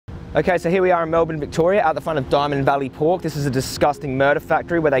Okay, so here we are in Melbourne, Victoria, at the front of Diamond Valley Pork. This is a disgusting murder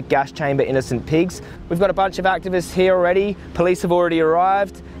factory where they gas chamber innocent pigs. We've got a bunch of activists here already. Police have already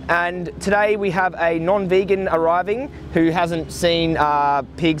arrived. And today we have a non-vegan arriving who hasn't seen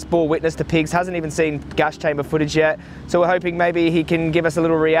pigs, bore witness to pigs, hasn't even seen gas chamber footage yet. So we're hoping maybe he can give us a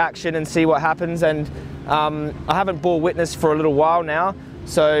little reaction and see what happens. And I haven't bore witness for a little while now.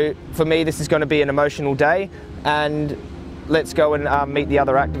 So for me, this is going to be an emotional day. And let's go and meet the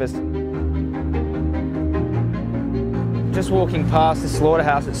other activists. Just walking past the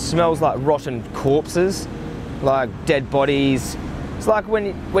slaughterhouse, it smells like rotten corpses, like dead bodies. It's like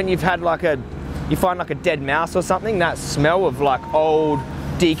when you've had you find like a dead mouse or something, that smell of like old,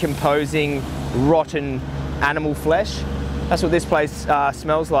 decomposing, rotten animal flesh. That's what this place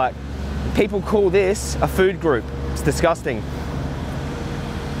smells like. People call this a food group. It's disgusting.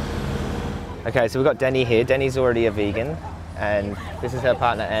 Okay, so we've got Deni here. Deni's already a vegan, and this is her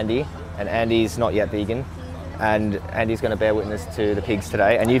partner Andy, and Andy's not yet vegan, and Andy's going to bear witness to the pigs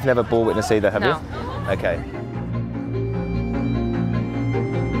today. And you've never bore witness either, have you? Okay.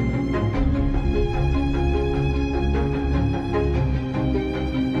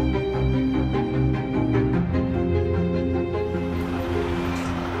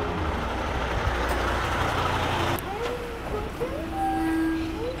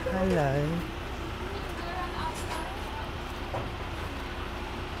 Hello.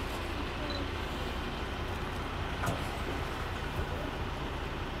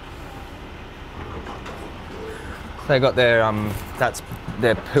 They got their that's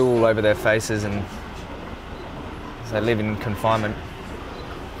their poo all over their faces, and they live in confinement.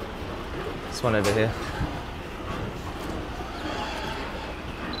 This one over here.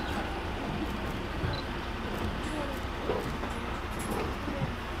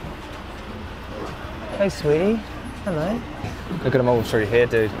 Hey, sweetie. Hello. Look at them all through here,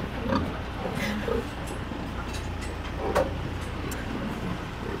 dude.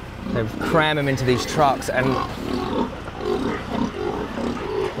 They cram them into these trucks and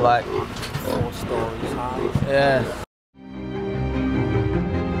like 4 stories high. Yeah.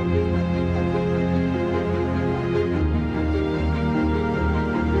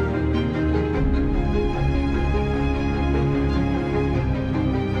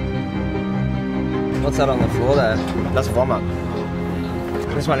 What's that on the floor there? That's vomit.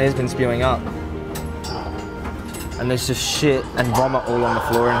 This one has been spewing up. And there's just shit and vomit all on the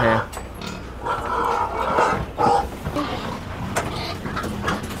floor in here.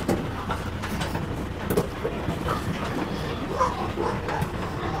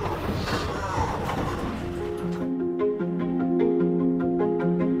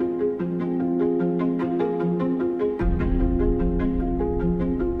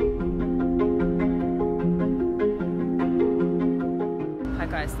 Hi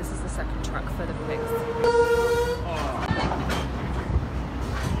guys, this is the second truck for the pigs.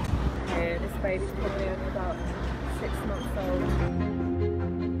 This baby's probably only about 6 months old.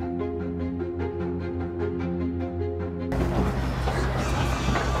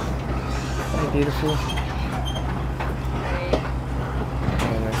 Hey, beautiful.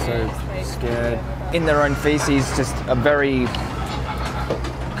 And they're so scared. In their own feces, just a very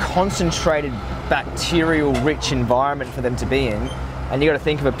concentrated, bacterial-rich environment for them to be in. And you got to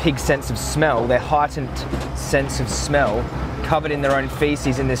think of a pig's sense of smell, their heightened sense of smell, covered in their own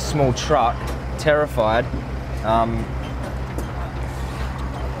feces in this small truck, terrified.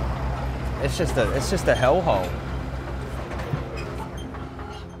 It's just a hellhole.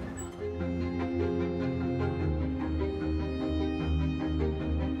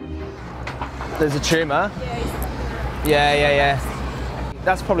 There's a tumour. Yeah.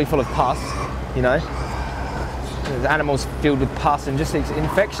 That's probably full of pus, you know. The animals filled with pus, and just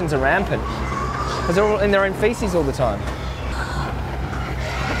infections are rampant because they're all in their own feces all the time.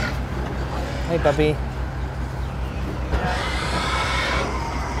 Hey, Bubby.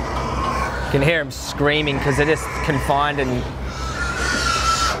 You can hear them screaming because they're just confined and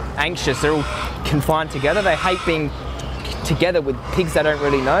anxious. They're all confined together. They hate being together with pigs they don't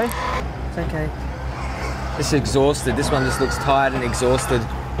really know. It's okay. This is exhausted. This one just looks tired and exhausted.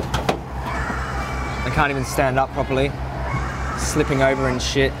 I can't even stand up properly. Slipping over and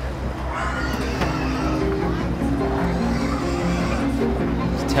shit.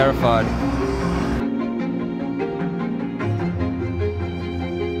 It's terrified.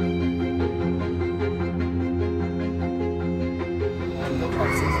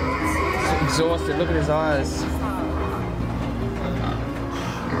 It's exhausted. Look at his eyes.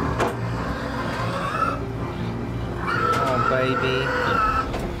 Oh, baby.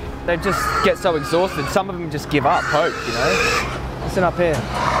 They just get so exhausted, some of them just give up hope, you know? Listen up here.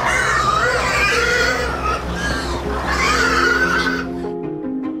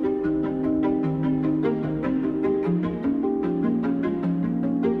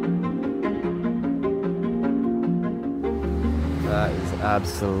 is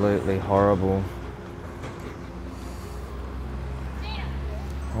absolutely horrible.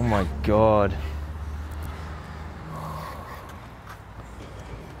 Oh my God.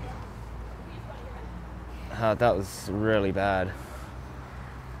 That was really bad.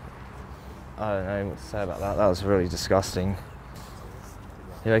 I don't know what to say about that. That was really disgusting.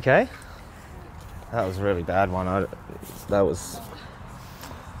 You okay? That was a really bad one. That was,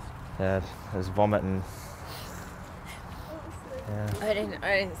 yeah, it was vomiting. Yeah. I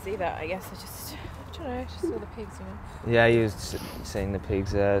didn't see that. I guess I don't know. I just saw the pigs, you know. Yeah, you was seeing the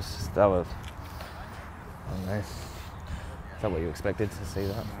pigs there. That was, I don't know. Is that what you expected to see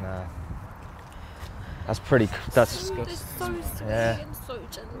that? No. That's pretty. That's They're so sweet yeah. and so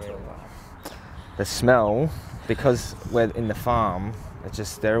gentle. The smell, because we're in the farm. It's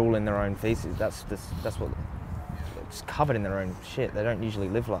just they're all in their own feces. That's what. It's covered in their own shit. They don't usually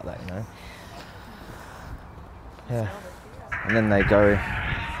live like that, you know. Yeah. And then they go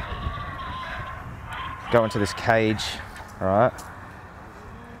into this cage, all right?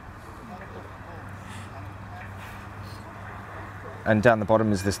 And down the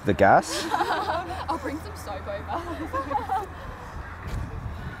bottom is the gas. I'll bring some soap over.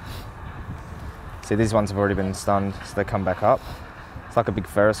 See, these ones have already been stunned, so they come back up. It's like a big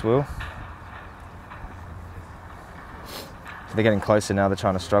Ferris wheel. So they're getting closer now, they're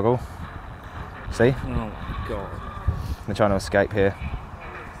trying to struggle. See? Oh my God. They're trying to escape here.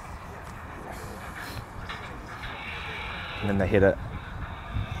 And then they hit it.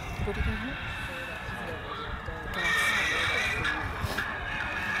 What are you going to hit?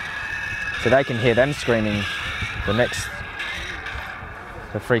 So they can hear them screaming. They're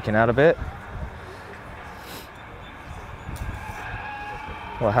freaking out a bit.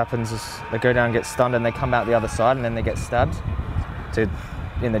 What happens is they go down, get stunned, and they come out the other side, and then they get stabbed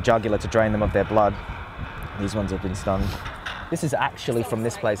in the jugular to drain them of their blood. These ones have been stunned. This is actually from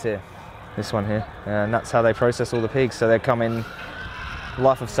this place here. This one here. And that's how they process all the pigs. So they come in,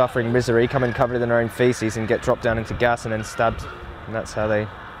 life of suffering, misery, come in covered in their own feces and get dropped down into gas and then stabbed. And that's where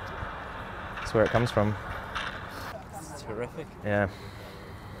it comes from. It's horrific. Yeah.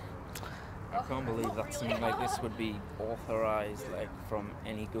 I can't believe that something like this would be authorised, like, from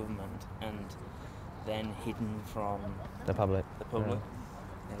any government and then hidden from The public. Yeah,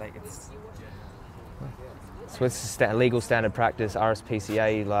 like, it's... So it's a legal standard practice,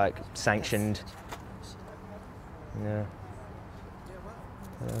 RSPCA, like, sanctioned. Yeah.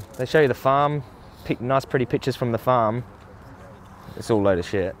 They show you the farm, nice pretty pictures from the farm. It's all a load of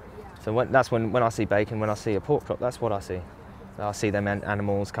shit. So that's when I see bacon, when I see a pork chop, that's what I see. I see them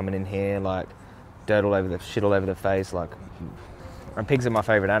animals coming in here, like, shit all over their face, like, and pigs are my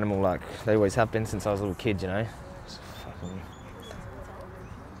favourite animal, like, they always have been since I was a little kid, you know. It's fucking...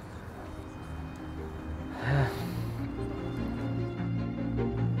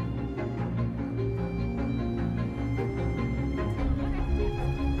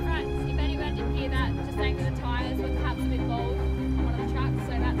 Right, if anyone didn't hear that, just saying that the tyres were perhaps a bit bold on one of the trucks,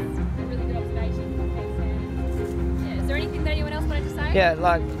 so that's a really good observation. Yeah, is there anything that anyone else wanted to say? Yeah,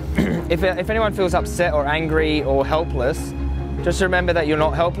 like, if anyone feels upset or angry or helpless, just remember that you're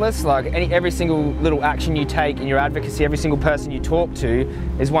not helpless. Like, every single little action you take in your advocacy, every single person you talk to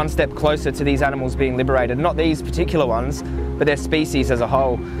is one step closer to these animals being liberated. Not these particular ones, but their species as a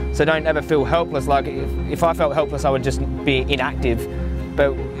whole. So don't ever feel helpless. Like, if I felt helpless, I would just be inactive.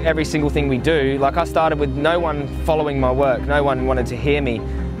 But every single thing we do, like, I started with no one following my work, no one wanted to hear me.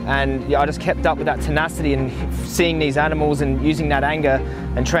 And yeah, I just kept up with that tenacity and seeing these animals and using that anger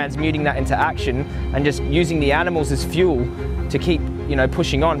and transmuting that into action and just using the animals as fuel to keep, you know,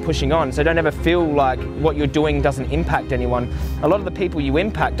 pushing on. So don't ever feel like what you're doing doesn't impact anyone. A lot of the people you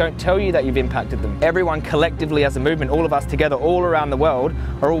impact don't tell you that you've impacted them. Everyone collectively as a movement, all of us together, all around the world,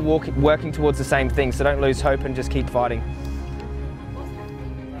 are all working towards the same thing. So don't lose hope and just keep fighting.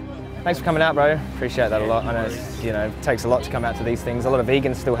 Thanks for coming out, bro. Appreciate that a lot. I know it's, you know, it takes a lot to come out to these things. A lot of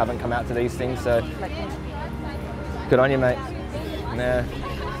vegans still haven't come out to these things, so good on you, mate. Yeah.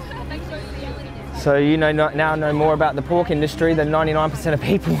 So you now know more about the pork industry than 99% of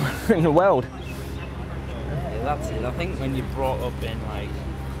people in the world. Yeah, that's it. I think when you're brought up in, like,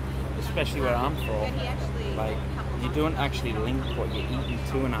 especially where I'm from, like, you don't actually link what you're eating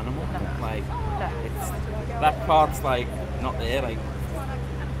to an animal. Like, it's, that part's, like, not there. Like,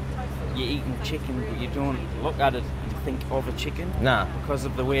 you're eating chicken, but you don't look at it and think of a chicken. Nah. Because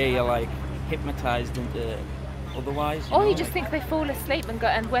of the way you're, like, hypnotised into otherwise. Or you just think they fall asleep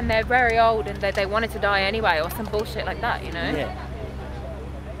and when they're very old and they wanted to die anyway, or some bullshit like that, you know? Yeah.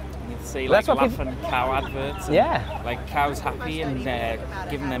 You see, Well, like, that's what laughing cow adverts. And, Yeah. like, cows happy and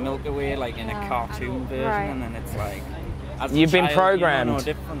giving their milk away, like, in a cartoon version, Right. and then it's like, as a You've been child, programmed. you know, no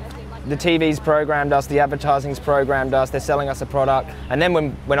different. The TV's programmed us, the advertising's programmed us, they're selling us a product. And then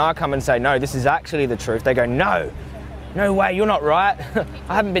when I come and say, no, this is actually the truth, they go, no way, you're not right.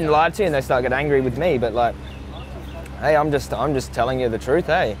 I haven't been lied to, and they start getting angry with me, but like, hey, I'm just telling you the truth,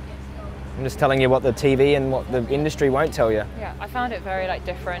 hey. I'm just telling you what the TV and what the industry won't tell you. Yeah, I found it very like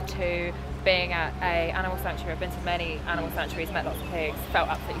different to being at a animal sanctuary. I've been to many animal sanctuaries, met lots of pigs, felt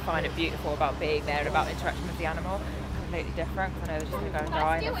absolutely fine and beautiful about being there and about interaction with the animal. Completely different, because I know they're just going to go and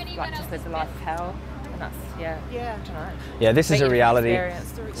die and like just live the life of hell. And that's, I don't know. Yeah, this is a reality.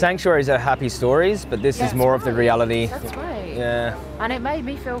 Sanctuaries are happy stories, but this is more of the reality. That's right. Yeah. And it made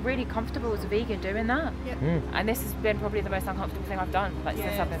me feel really comfortable as a vegan doing that. And this has been probably the most uncomfortable thing I've done, like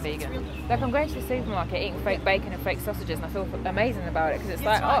since I've been vegan. Like I'm going to the supermarket eating fake bacon and fake sausages, and I feel amazing about it, because it's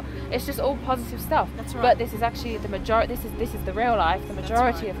like, oh, it's just all positive stuff. That's right. But this is actually the majority. This is the real life, the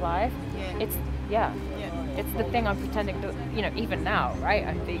majority of life. It's it's the thing I'm pretending to, you know, even now, right?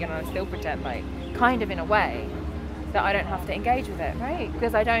 I'm vegan and I still pretend, like, kind of in a way, that I don't have to engage with it, right?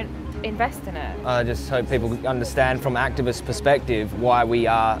 Because I don't invest in it. I just hope people understand from activist perspective why we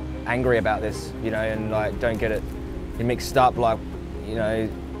are angry about this, you know, and like don't get it mixed up, like, you know,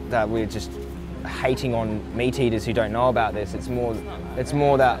 that we're just hating on meat eaters who don't know about this. It's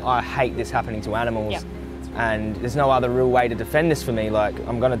more that I hate this happening to animals, and there's no other real way to defend this for me. Like,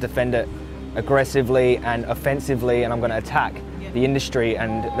 I'm going to defend it aggressively and offensively, and I'm going to attack the industry,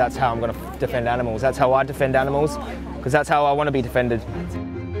 and that's how I'm going to defend animals. That's how I defend animals, because that's how I want to be defended.